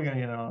I'm probably going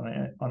to get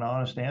an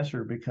honest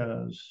answer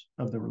because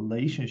of the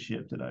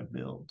relationship that I've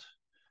built.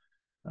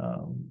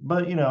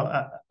 But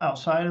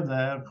outside of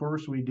that, of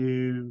course, we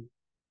do.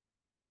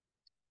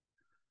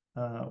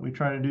 We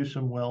try to do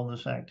some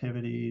wellness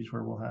activities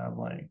where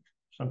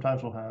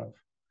sometimes we'll have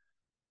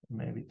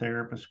maybe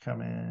therapists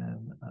come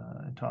in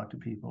and talk to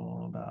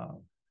people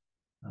about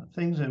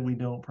things that we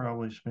don't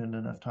probably spend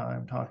enough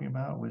time talking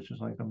about, which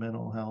is like the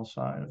mental health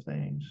side of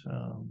things.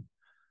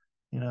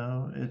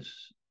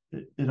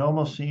 It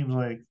almost seems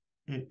like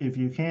if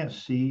you can't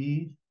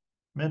see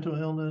mental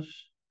illness,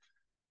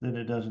 then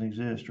it doesn't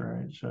exist,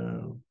 right?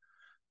 So,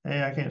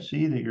 hey, I can't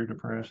see that you're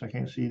depressed. I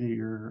can't see that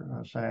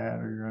you're sad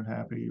or you're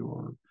unhappy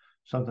or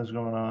something's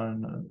going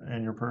on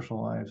in your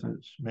personal life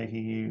that's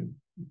making you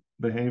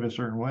behave a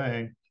certain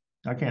way.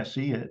 I can't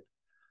see it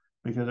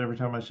because every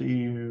time I see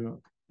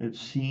you, it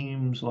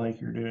seems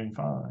like you're doing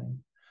fine.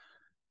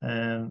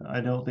 And I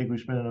don't think we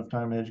spend enough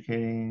time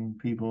educating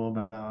people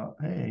about,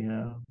 hey,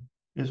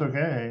 it's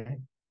okay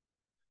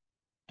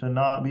to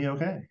not be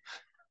okay.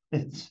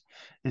 It's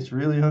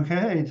really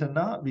okay to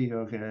not be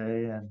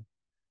okay.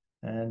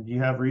 And you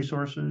have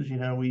resources,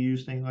 we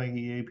use things like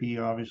EAP.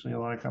 Obviously, a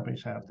lot of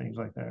companies have things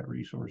like that,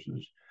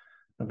 resources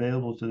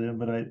available to them.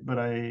 But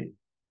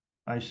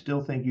I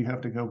still think you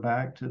have to go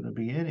back to the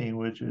beginning,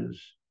 which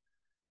is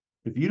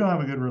if you don't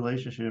have a good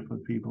relationship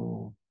with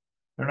people,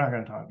 they're not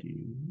going to talk to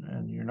you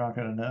and you're not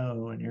going to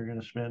know, and you're going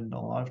to spend a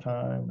lot of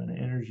time and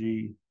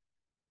energy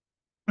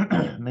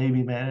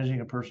maybe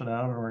managing a person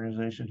out of an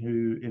organization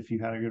who, if you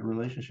had a good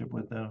relationship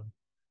with them,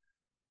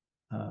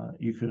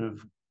 you could have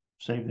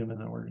saved them in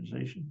the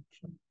organization.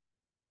 So.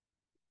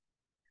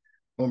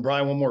 Well,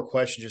 Brian, one more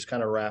question, just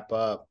kind of wrap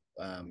up.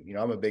 I'm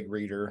a big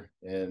reader,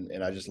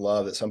 and I just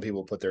love that some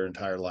people put their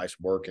entire life's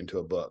work into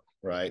a book,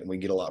 right? And we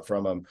get a lot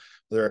from them.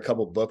 Are there a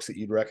couple of books that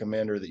you'd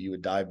recommend or that you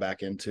would dive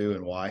back into,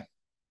 and why?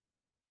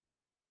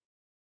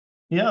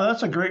 Yeah,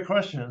 that's a great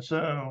question.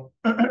 So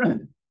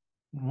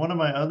one of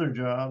my other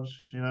jobs,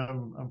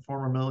 I'm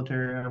former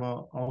military. I'm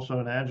also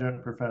an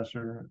adjunct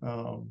professor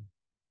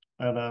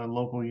at a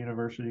local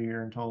university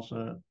here in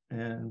Tulsa.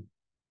 And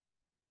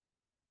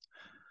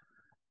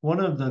one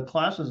of the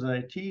classes that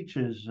I teach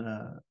is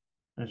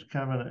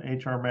kind of an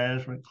HR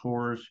management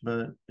course,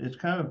 but it's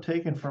kind of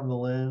taken from the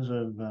lens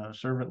of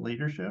servant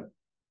leadership.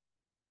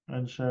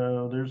 And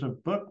so there's a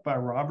book by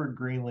Robert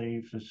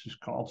Greenleaf that's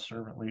just called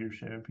Servant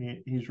Leadership.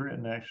 He's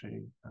written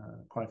actually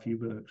quite a few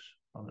books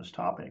on this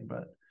topic,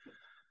 but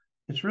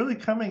it's really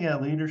coming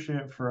at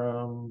leadership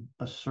from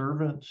a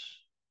servant's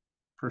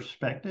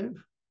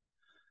perspective.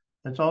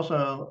 It's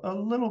also a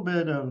little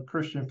bit of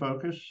Christian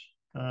focus.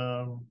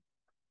 But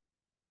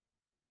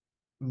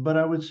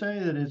I would say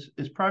that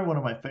it's probably one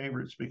of my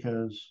favorites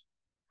because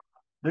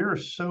there are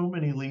so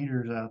many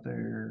leaders out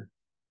there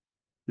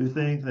who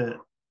think that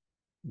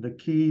the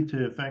key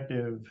to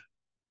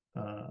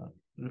uh,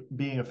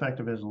 being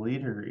effective as a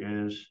leader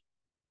is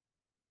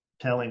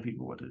telling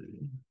people what to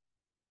do,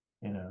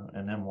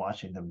 and then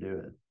watching them do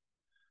it.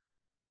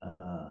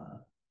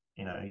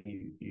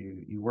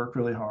 You work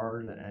really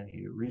hard and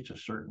you reach a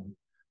certain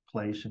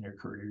place in your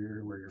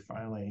career where you're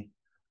finally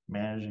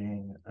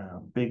managing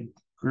big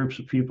groups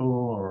of people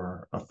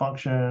or a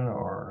function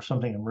or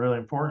something really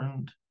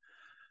important,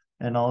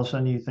 and all of a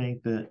sudden you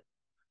think that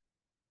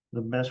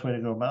the best way to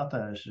go about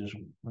that is just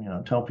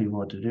tell people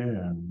what to do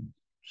and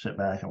sit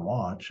back and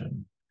watch.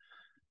 And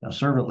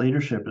servant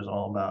leadership is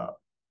all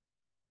about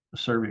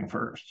serving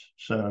first.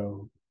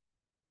 So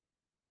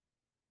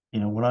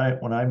when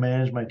I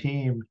manage my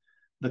team,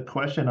 the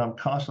question I'm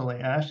constantly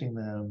asking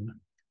them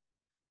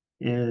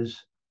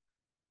is,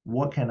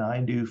 what can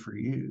I do for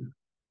you?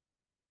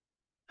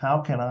 How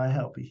can I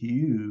help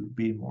you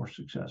be more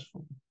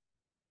successful?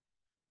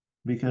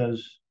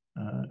 Because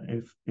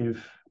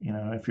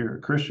if you're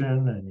a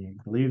Christian and you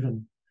believe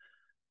in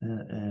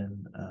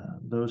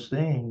those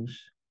things,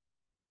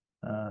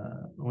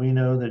 we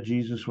know that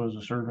Jesus was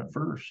a servant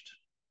first,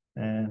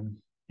 and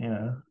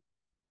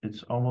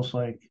it's almost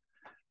like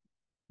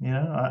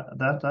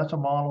That's a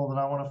model that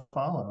I want to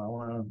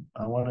follow.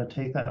 I want to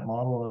take that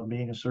model of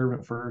being a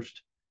servant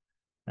first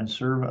and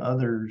serve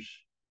others,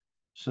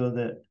 so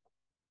that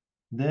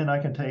then I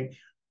can take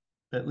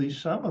at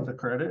least some of the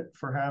credit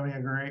for having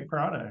a great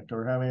product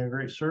or having a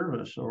great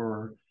service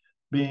or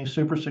being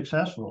super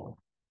successful,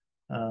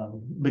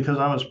 because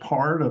I was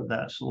part of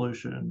that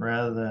solution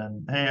rather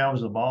than, hey, I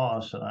was the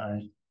boss and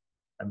I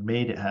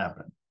made it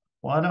happen.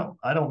 Well,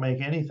 I don't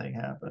make anything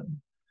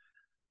happen.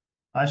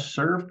 I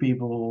serve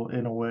people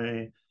in a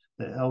way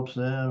that helps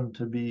them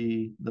to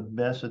be the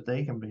best that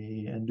they can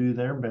be and do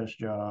their best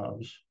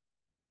jobs.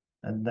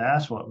 And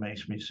that's what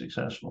makes me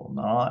successful,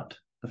 not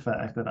the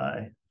fact that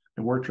I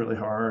worked really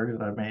hard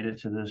and I made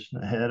it to this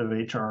head of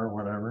HR or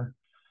whatever.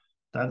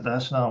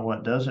 That's not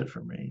what does it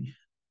for me.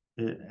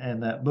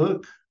 And that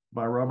book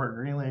by Robert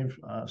Greenleaf,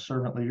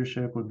 Servant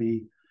Leadership, would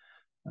be,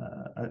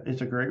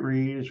 it's a great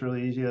read. It's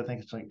really easy. I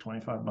think it's like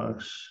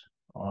 $25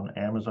 on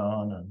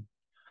Amazon.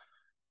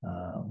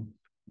 And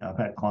I've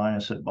had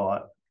clients that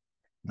bought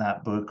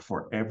that book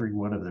for every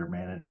one of their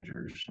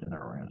managers in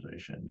their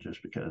organization,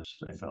 just because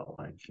they felt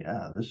like,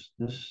 yeah,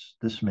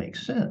 this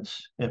makes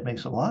sense. It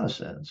makes a lot of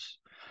sense.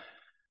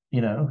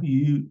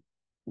 You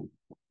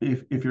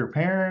if you're a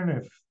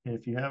parent,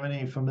 if you have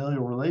any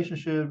familial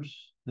relationships,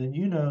 then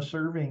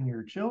serving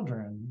your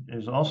children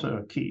is also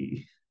a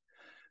key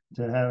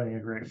to having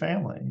a great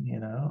family.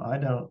 I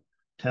don't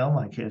tell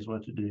my kids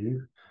what to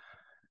do.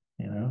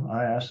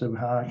 I ask them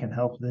how I can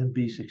help them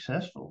be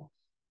successful.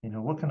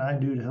 What can I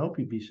do to help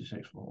you be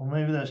successful? Well,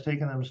 maybe that's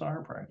taking them to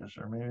soccer practice,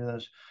 or maybe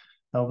that's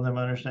helping them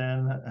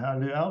understand how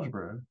to do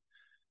algebra.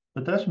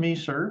 But that's me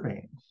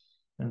serving.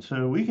 And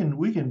so we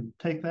can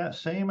take that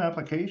same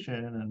application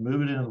and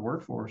move it into the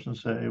workforce and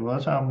say, well,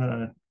 that's how I'm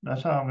gonna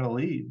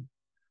lead.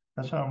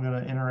 That's how I'm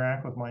gonna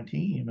interact with my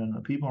team and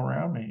the people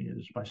around me,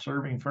 is by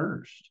serving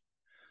first.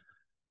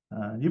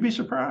 You'd be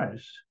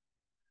surprised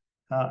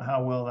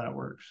how well that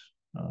works.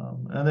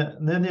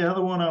 And then the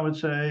other one I would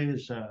say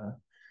is,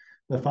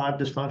 The Five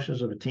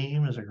Dysfunctions of a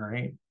Team is a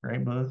great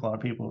book. A lot of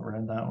people have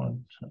read that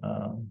one.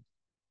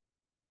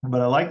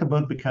 But I like the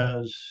book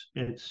because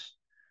it's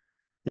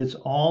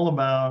all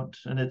about,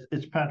 and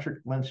it's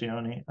Patrick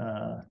Lencioni,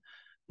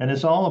 and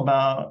it's all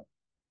about,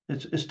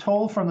 it's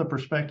told from the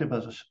perspective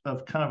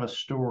of kind of a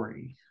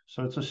story.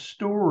 So it's a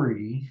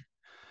story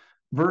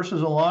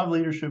versus a lot of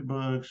leadership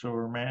books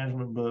or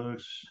management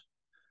books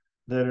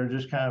that are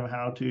just kind of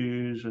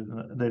how-tos,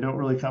 and they don't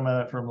really come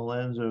at it from a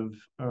lens of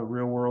a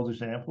real world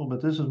example.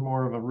 But this is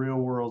more of a real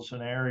world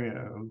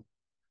scenario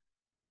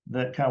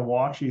that kind of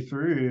walks you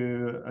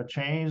through a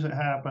change that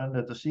happened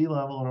at the C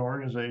level in an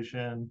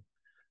organization,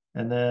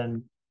 and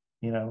then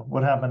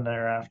what happened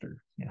thereafter.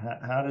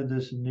 How did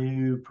this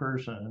new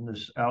person,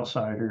 this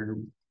outsider,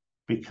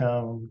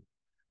 become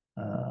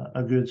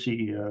a good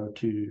CEO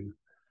to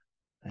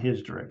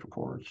his direct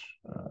reports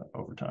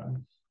over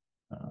time.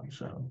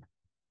 So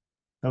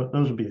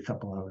those would be a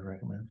couple I would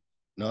recommend.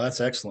 No,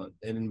 that's excellent.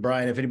 And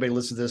Brian, if anybody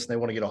listens to this and they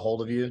want to get a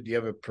hold of you, do you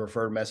have a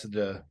preferred method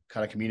to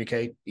kind of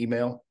communicate?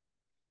 Email?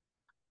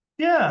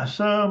 Yeah,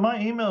 so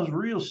my email is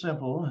real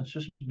simple. It's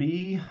just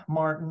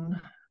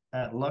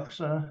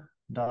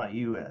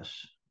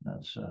bmartin@luxa.us.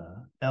 That's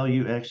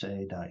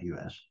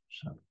luxa.us.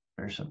 So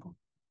very simple.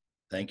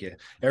 Thank you.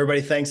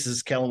 Everybody, thanks. This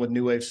is Kellen with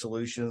New Wave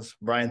Solutions.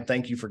 Brian,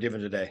 thank you for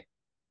giving today.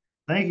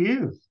 Thank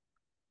you.